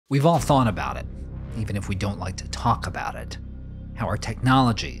We've all thought about it, even if we don't like to talk about it. How our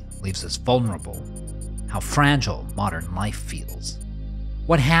technology leaves us vulnerable. How fragile modern life feels.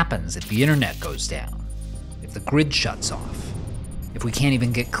 What happens if the internet goes down? If the grid shuts off? If we can't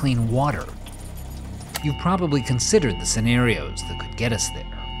even get clean water? You've probably considered the scenarios that could get us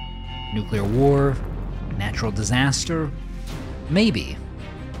there. Nuclear war? Natural disaster? Maybe.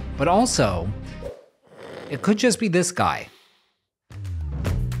 But also, it could just be this guy.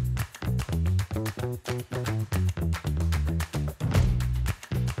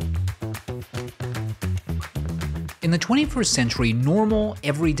 In the 21st century, normal,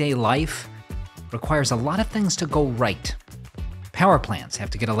 everyday life requires a lot of things to go right. Power plants have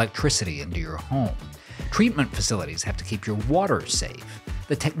to get electricity into your home. Treatment facilities have to keep your water safe.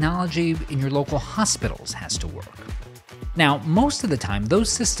 The technology in your local hospitals has to work. Now, most of the time,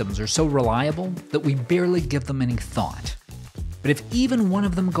 those systems are so reliable that we barely give them any thought. But if even one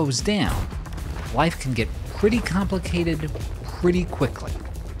of them goes down, life can get pretty complicated pretty quickly.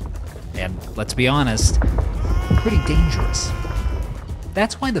 And let's be honest, pretty dangerous.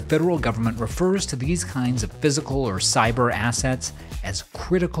 That's why the federal government refers to these kinds of physical or cyber assets as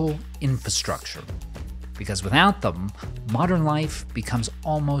critical infrastructure. Because without them, modern life becomes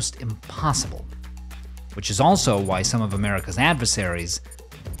almost impossible. Which is also why some of America's adversaries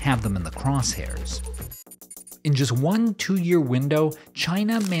have them in the crosshairs. In just one 2-year window,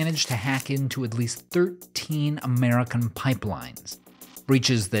 China managed to hack into at least 13 American pipelines.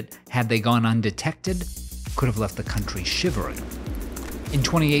 Breaches that, had they gone undetected, could have left the country shivering. In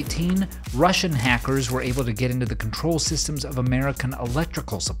 2018, Russian hackers were able to get into the control systems of American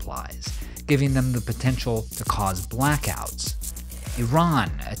electrical supplies, giving them the potential to cause blackouts. Iran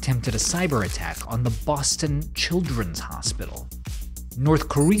attempted a cyberattack on the Boston Children's Hospital. North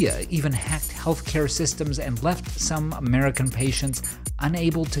Korea even hacked healthcare systems and left some American patients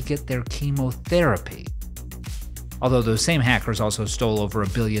unable to get their chemotherapy. Although those same hackers also stole over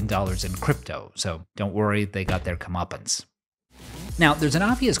 $1 billion in crypto, so don't worry, they got their comeuppance. Now, there's an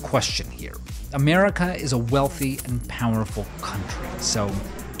obvious question here. America is a wealthy and powerful country, so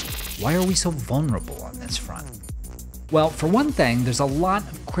why are we so vulnerable on this front? Well, for one thing, there's a lot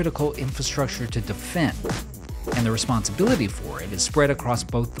of critical infrastructure to defend, and the responsibility for it is spread across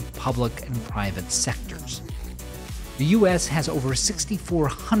both the public and private sectors. The U.S. has over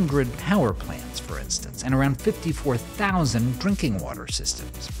 6,400 power plants, for instance, and around 54,000 drinking water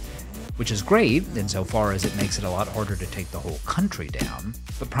systems, which is great insofar as it makes it a lot harder to take the whole country down,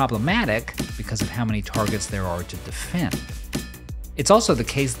 but problematic because of how many targets there are to defend. It's also the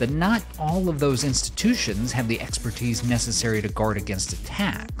case that not all of those institutions have the expertise necessary to guard against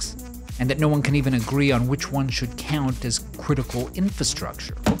attacks, and that no one can even agree on which one should count as critical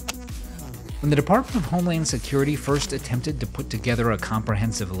infrastructure. When the Department of Homeland Security first attempted to put together a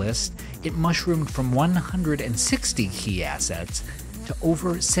comprehensive list, it mushroomed from 160 key assets to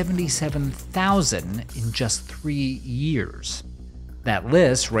over 77,000 in just 3 years. That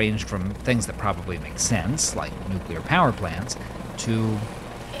list ranged from things that probably make sense, like nuclear power plants, to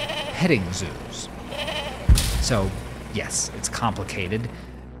petting zoos. So, yes, it's complicated,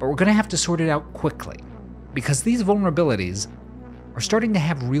 but we're going to have to sort it out quickly, because these vulnerabilities are starting to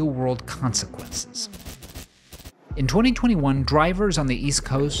have real-world consequences. In 2021, drivers on the East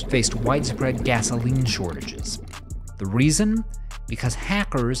Coast faced widespread gasoline shortages. The reason? Because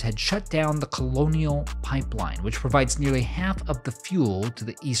hackers had shut down the Colonial Pipeline, which provides nearly half of the fuel to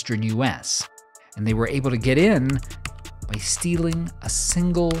the Eastern U.S., and they were able to get in by stealing a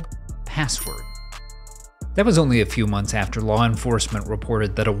single password. That was only a few months after law enforcement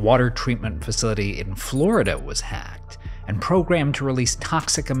reported that a water treatment facility in Florida was hacked and programmed to release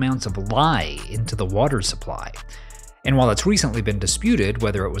toxic amounts of lye into the water supply. And while it's recently been disputed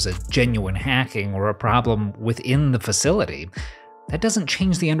whether it was a genuine hacking or a problem within the facility, that doesn't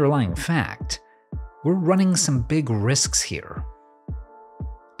change the underlying fact. We're running some big risks here.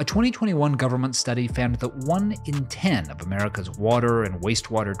 A 2021 government study found that 1 in 10 of America's water and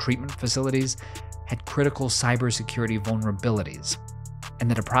wastewater treatment facilities had critical cybersecurity vulnerabilities, and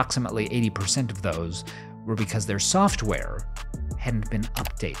that approximately 80% of those were because their software hadn't been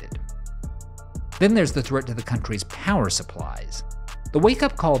updated. Then there's the threat to the country's power supplies. The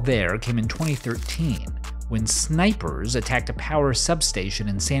wake-up call there came in 2013, when snipers attacked a power substation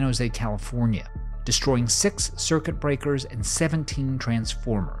in San Jose, California, destroying 6 circuit breakers and 17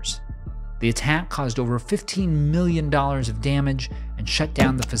 transformers. The attack caused over $15 million of damage and shut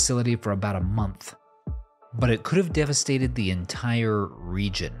down the facility for about a month. But it could have devastated the entire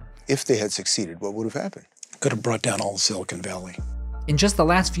region. If they had succeeded, what would have happened? Could have brought down all of Silicon Valley. In just the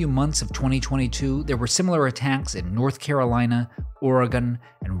last few months of 2022, there were similar attacks in North Carolina, Oregon,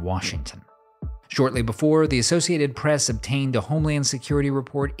 and Washington. Shortly before, the Associated Press obtained a Homeland Security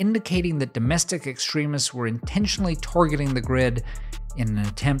report indicating that domestic extremists were intentionally targeting the grid in an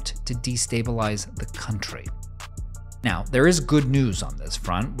attempt to destabilize the country. Now, there is good news on this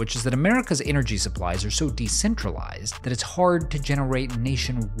front, which is that America's energy supplies are so decentralized that it's hard to generate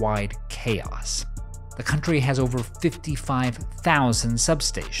nationwide chaos. The country has over 55,000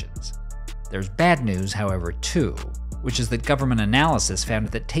 substations. There's bad news, however, too, which is that government analysis found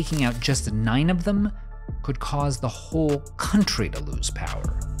that taking out just 9 of them could cause the whole country to lose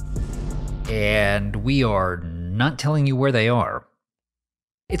power. And we are not telling you where they are.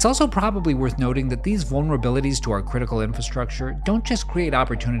 It's also probably worth noting that these vulnerabilities to our critical infrastructure don't just create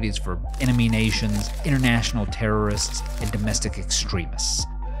opportunities for enemy nations, international terrorists, and domestic extremists.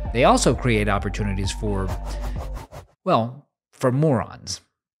 They also create opportunities for morons.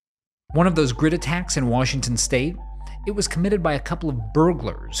 One of those grid attacks in Washington state, it was committed by a couple of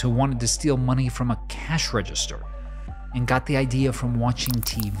burglars who wanted to steal money from a cash register and got the idea from watching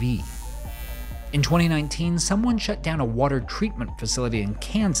TV. In 2019, someone shut down a water treatment facility in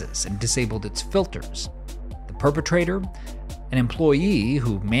Kansas and disabled its filters. The perpetrator, an employee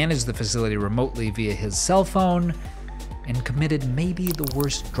who managed the facility remotely via his cell phone, and committed maybe the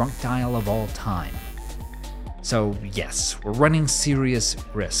worst drunk dial of all time. So yes, we're running serious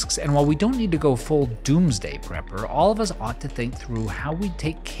risks, and while we don't need to go full doomsday prepper, all of us ought to think through how we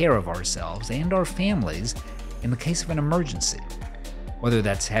take care of ourselves and our families in the case of an emergency. Whether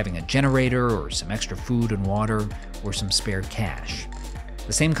that's having a generator or some extra food and water or some spare cash.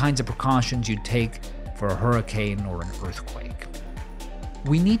 The same kinds of precautions you'd take for a hurricane or an earthquake.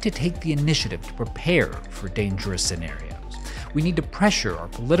 We need to take the initiative to prepare for dangerous scenarios. We need to pressure our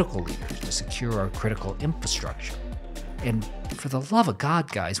political leaders to secure our critical infrastructure. And for the love of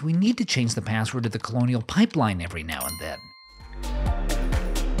God, guys, we need to change the password to the Colonial Pipeline every now and then.